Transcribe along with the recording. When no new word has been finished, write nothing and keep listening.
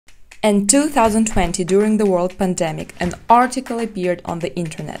In 2020, during the world pandemic, an article appeared on the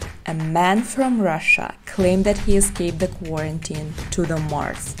internet. A man from Russia claimed that he escaped the quarantine to the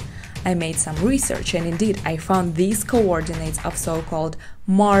Mars. I made some research and indeed I found these coordinates of so-called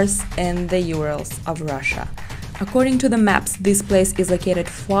Mars-in-the-Urals of Russia. According to the maps, this place is located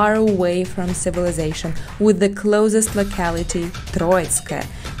far away from civilization, with the closest locality, Troitske,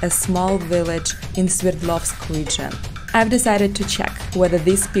 a small village in Sverdlovsk region. I've decided to check whether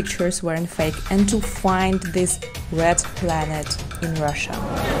these pictures weren't fake and to find this red planet in Russia.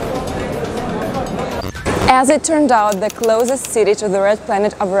 As it turned out, the closest city to the red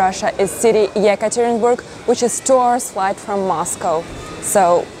planet of Russia is city Yekaterinburg, which is 2 hours flight from Moscow.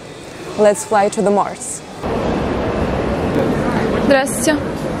 So, let's fly to the Mars. Здравствуйте,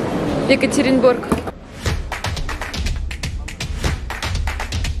 Екатеринбург.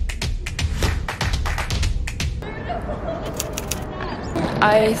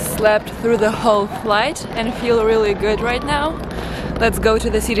 I slept through the whole flight and feel really good right now. Let's go to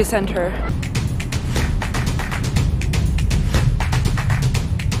the city center.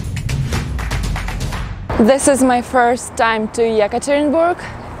 This is my first time to Yekaterinburg.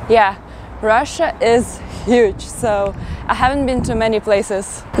 Yeah, Russia is huge, so I haven't been to many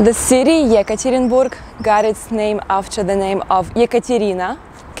places. The city Yekaterinburg got its name after the name of Yekaterina,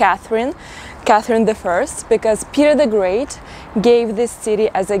 Catherine I, because Peter the Great gave this city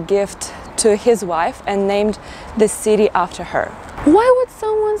as a gift to his wife and named the city after her. Why would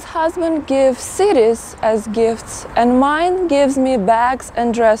someone's husband give cities as gifts and mine gives me bags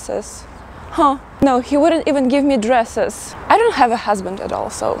and dresses? Huh? No, he wouldn't even give me dresses. I don't have a husband at all,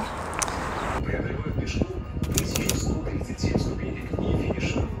 so...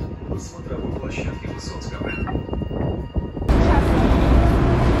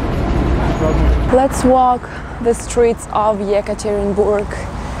 Let's walk the streets of Yekaterinburg,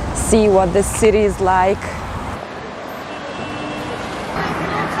 see what the city is like.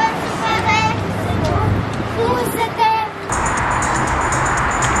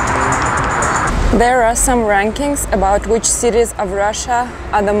 There are some rankings about which cities of Russia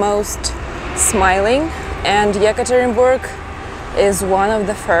are the most smiling, and Yekaterinburg is one of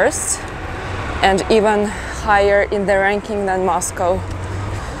the first and even higher in the ranking than Moscow.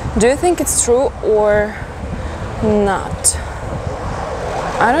 Do you think it's true or not?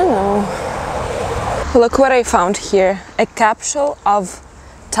 I don't know. Look what I found here. A capsule of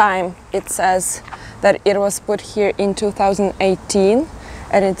time. It says that it was put here in 2018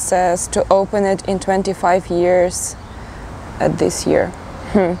 and it says to open it in 25 years at this year.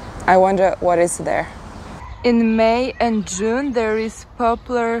 I wonder what is there. In May and June there is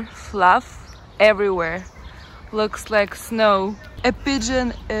poplar fluff everywhere. Looks like snow. A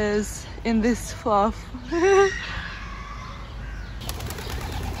pigeon is in this fluff.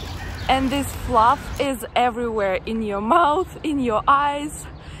 And this fluff is everywhere, in your mouth, in your eyes.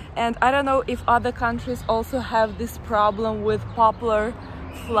 And I don't know if other countries also have this problem with poplar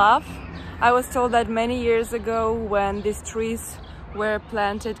fluff. I was told that many years ago, when these trees were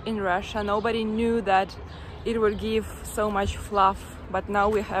planted in Russia, nobody knew that it would give so much fluff, but now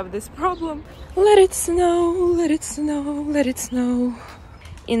we have this problem. Let it snow, let it snow, let it snow.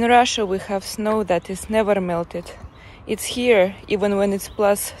 In Russia we have snow that is never melted. It's here even when it's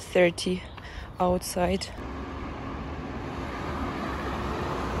plus 30 outside.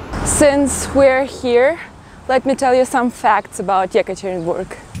 Since we're here, let me tell you some facts about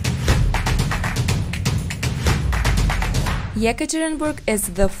Yekaterinburg. Yekaterinburg is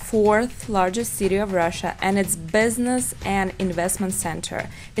the 4th largest city of Russia and its business and investment center.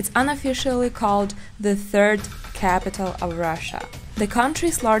 It's unofficially called the 3rd capital of Russia. The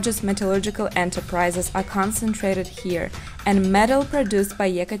country's largest metallurgical enterprises are concentrated here, and metal produced by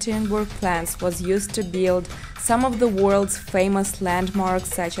Yekaterinburg plants was used to build some of the world's famous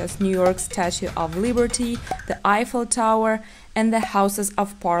landmarks, such as New York's Statue of Liberty, the Eiffel Tower, and the Houses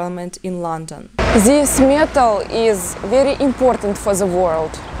of Parliament in London. This metal is very important for the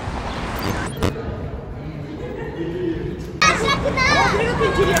world.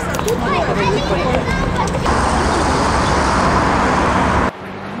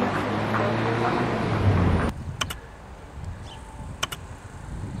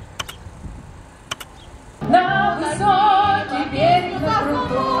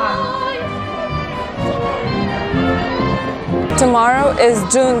 Tomorrow is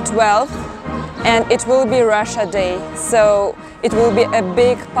June 12th and it will be Russia Day, so it will be a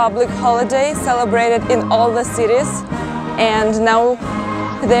big public holiday celebrated in all the cities, and now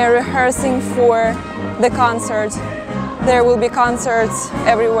they're rehearsing for the concert. There will be concerts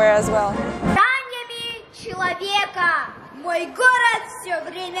everywhere as well. мой город все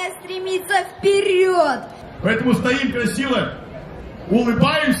время стремится вперед. Поэтому стоим красиво,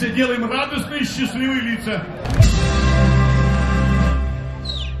 улыбаемся, делаем радостные, счастливые лица.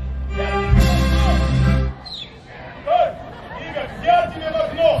 Игорь, я тебе в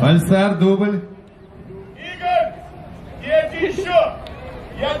окно. Фальстарт, дубль. Игорь, где ты еще?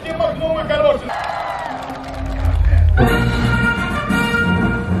 Я тебе махнул, мой хороший.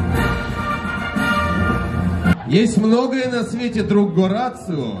 Есть многое на свете, друг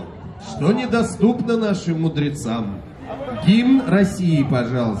Горацио, что недоступно нашим мудрецам. Гимн России,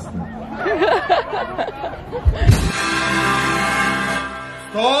 пожалуйста.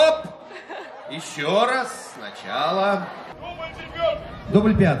 Стоп! Еще раз, сначала.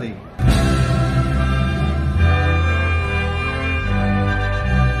 Дубль пятый.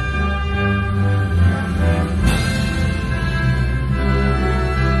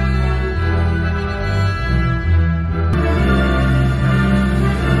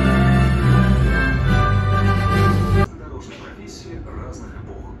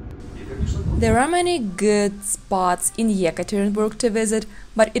 There are many good spots in Yekaterinburg to visit,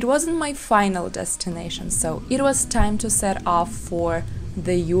 but it wasn't my final destination, so it was time to set off for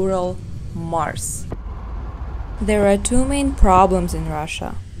the Ural, Mars. There are two main problems in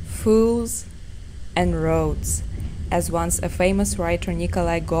Russia: fools and roads, as once a famous writer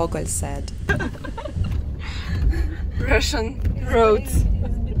Nikolai Gogol said. Russian roads.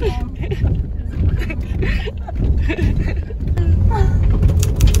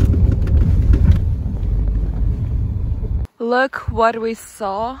 Look what we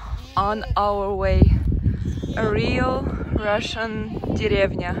saw on our way. A real Russian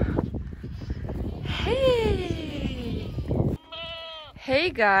деревня. Hey! Hey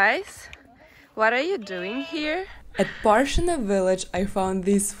guys! What are you doing here? At Parshina village I found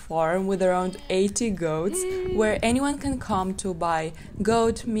this farm with around 80 goats where anyone can come to buy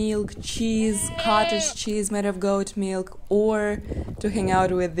goat milk, cheese, cottage cheese made of goat milk, or to hang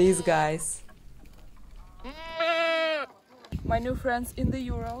out with these guys. My new friends in the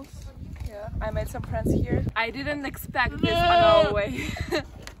Urals. Yeah, I made some friends here. I didn't expect this on our way.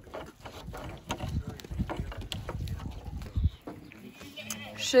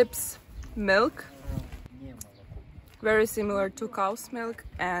 Ship's milk, very similar to cow's milk,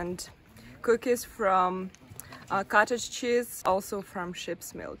 and cookies from cottage cheese, also from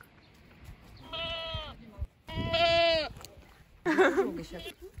ship's milk.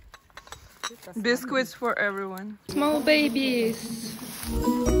 Biscuits for everyone. Small babies.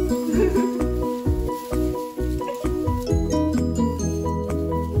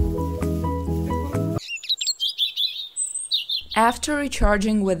 After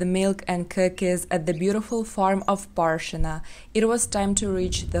recharging with the milk and cookies at the beautiful farm of Parshina, it was time to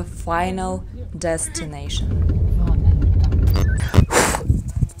reach the final destination.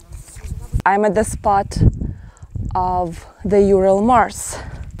 I'm at the spot of the Ural Mars,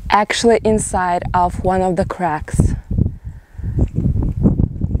 actually inside of one of the cracks.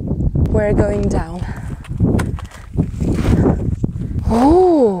 We're going down.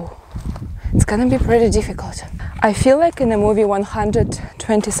 Oh, it's gonna be pretty difficult. I feel like in the movie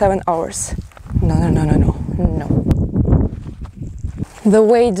 127 hours. No. The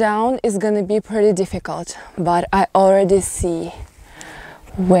way down is gonna be pretty difficult, but I already see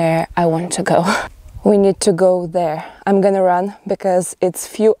where I want to go. We need to go there. I'm gonna run because it's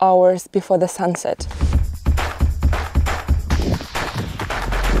few hours before the sunset.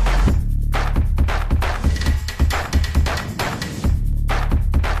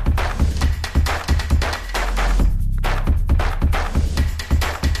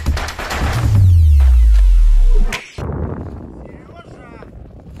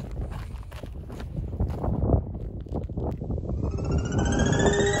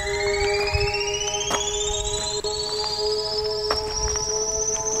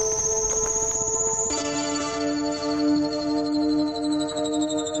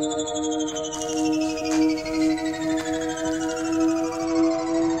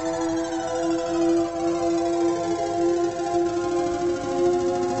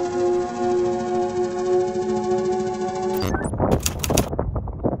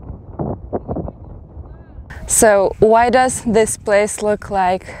 So why does this place look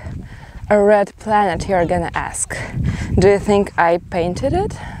like a red planet, you're gonna ask? Do you think I painted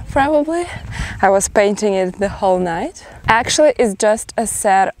it? Probably. I was painting it the whole night. Actually, it's just a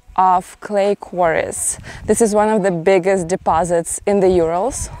set of clay quarries. This is one of the biggest deposits in the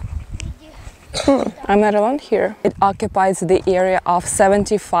Urals. I'm not alone here. It occupies the area of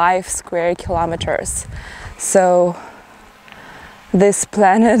 75 square kilometers. So this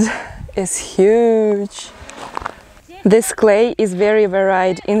planet is huge. This clay is very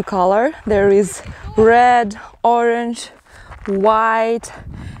varied in color. There is red, orange, white.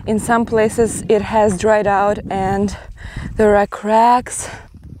 In some places it has dried out and there are cracks.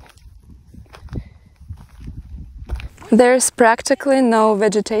 There's practically no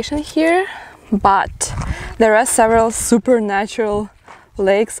vegetation here, but there are several supernatural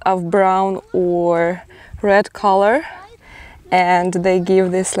lakes of brown or red color, and they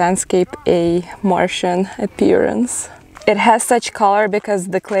give this landscape a Martian appearance. It has such color because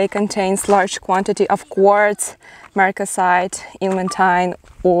the clay contains large quantity of quartz, marcasite, ilmenite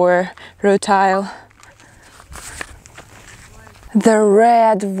or rutile. The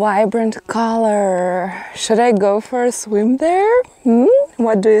red, vibrant color. Should I go for a swim there?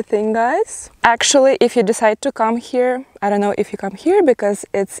 What do you think, guys? Actually, if you decide to come here, I don't know if you come here because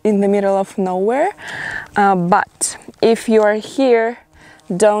it's in the middle of nowhere, but if you are here,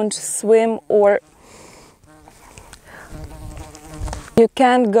 don't swim or you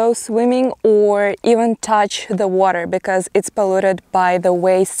can't go swimming or even touch the water because it's polluted by the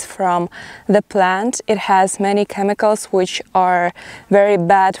waste from the plant. It has many chemicals which are very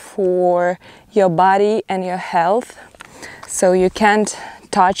bad for your body and your health, so you can't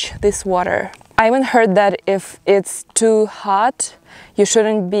touch this water. I even heard that if it's too hot, you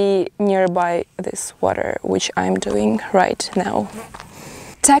shouldn't be nearby this water, which I'm doing right now.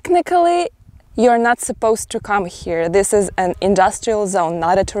 Technically, you're not supposed to come here. This is an industrial zone,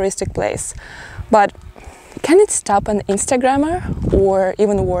 not a touristic place. But can it stop an Instagrammer or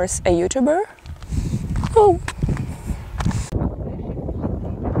even worse, a YouTuber? Oh.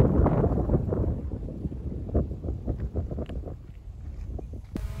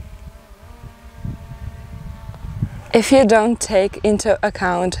 If you don't take into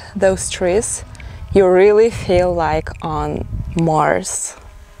account those trees, you really feel like on Mars.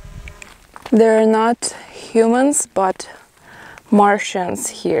 They're not humans, but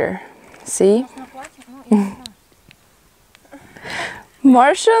Martians here. See?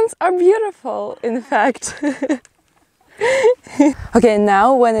 Martians are beautiful, in fact. Okay,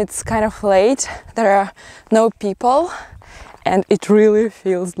 now when it's kind of late, there are no people, and it really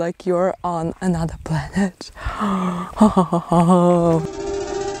feels like you're on another planet.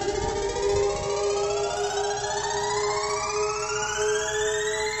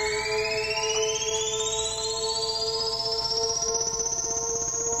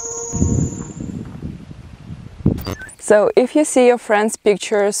 So if you see your friends'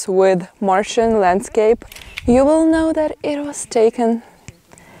 pictures with Martian landscape, you will know that it was taken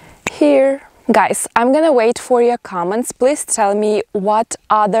here. Guys, I'm gonna wait for your comments. Please tell me what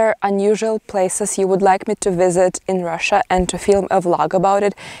other unusual places you would like me to visit in Russia and to film a vlog about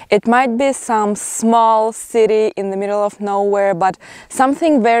it. It might be some small city in the middle of nowhere, but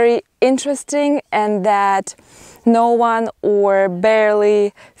something very interesting and that no one or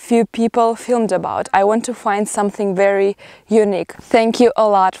barely few people filmed about. I want to find something very unique. Thank you a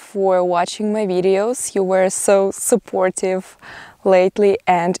lot for watching my videos. You were so supportive lately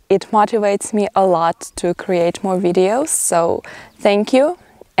and it motivates me a lot to create more videos. So thank you,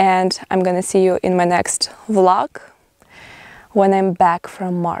 and I'm gonna see you in my next vlog when I'm back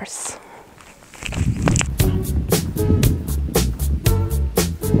from Mars.